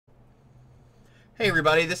Hey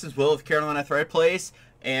everybody, this is Will of Carolina Thread Place,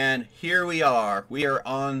 and here we are. We are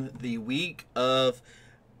on the week of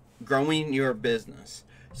growing your business.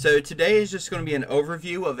 So today is just going to be an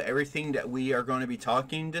overview of everything that we are going to be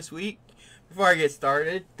talking this week. Before I get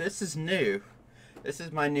started, this is new. This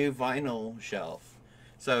is my new vinyl shelf.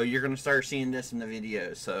 So you're going to start seeing this in the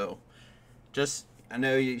video. So I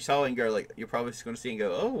know you saw it and go like, you're probably just going to see and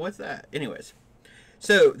go, oh, what's that? Anyways.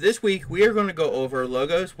 So this week we are going to go over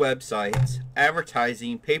logos, websites,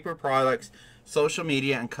 advertising, paper products, social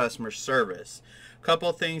media, and customer service. A couple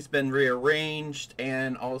of things been rearranged,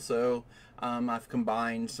 and also I've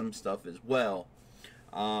combined some stuff as well.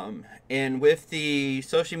 And with the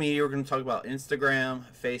social media, we're going to talk about Instagram,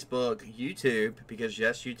 Facebook, YouTube, because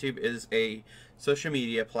yes, YouTube is a social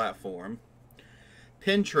media platform.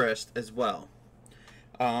 Pinterest as well.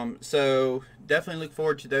 So definitely look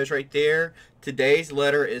forward to those right there. Today's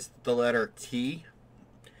letter is the letter T.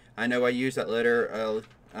 I know I use that letter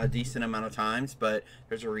a decent amount of times, but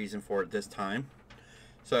there's a reason for it this time.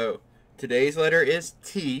 So today's letter is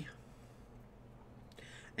T.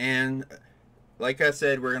 And like I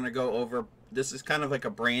said, we're going to go over, this is kind of like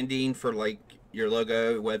a branding for like your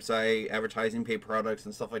logo, website, advertising, paid products,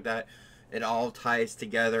 and stuff like that. It all ties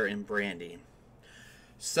together in branding.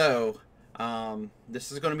 So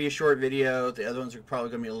this is going to be a short video. The other ones are probably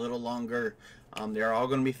going to be a little longer. They're all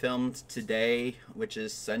going to be filmed today, which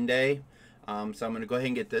is Sunday. So I'm going to go ahead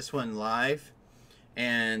and get this one live.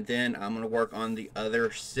 And then I'm going to work on the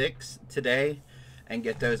other 6 today and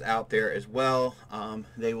get those out there as well.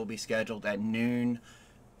 They will be scheduled at noon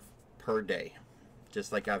per day,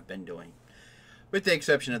 just like I've been doing. With the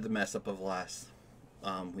exception of the mess up of last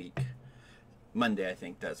week. Monday, I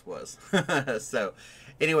think that was. So,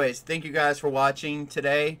 anyways, thank you guys for watching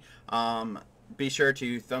today. Be sure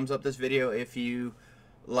to thumbs up this video if you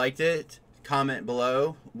liked it. Comment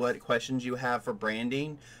below what questions you have for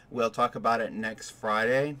branding. We'll talk about it next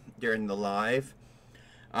Friday during the live.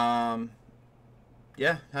 Yeah,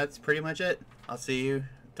 that's pretty much it. I'll see you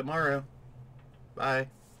tomorrow. Bye.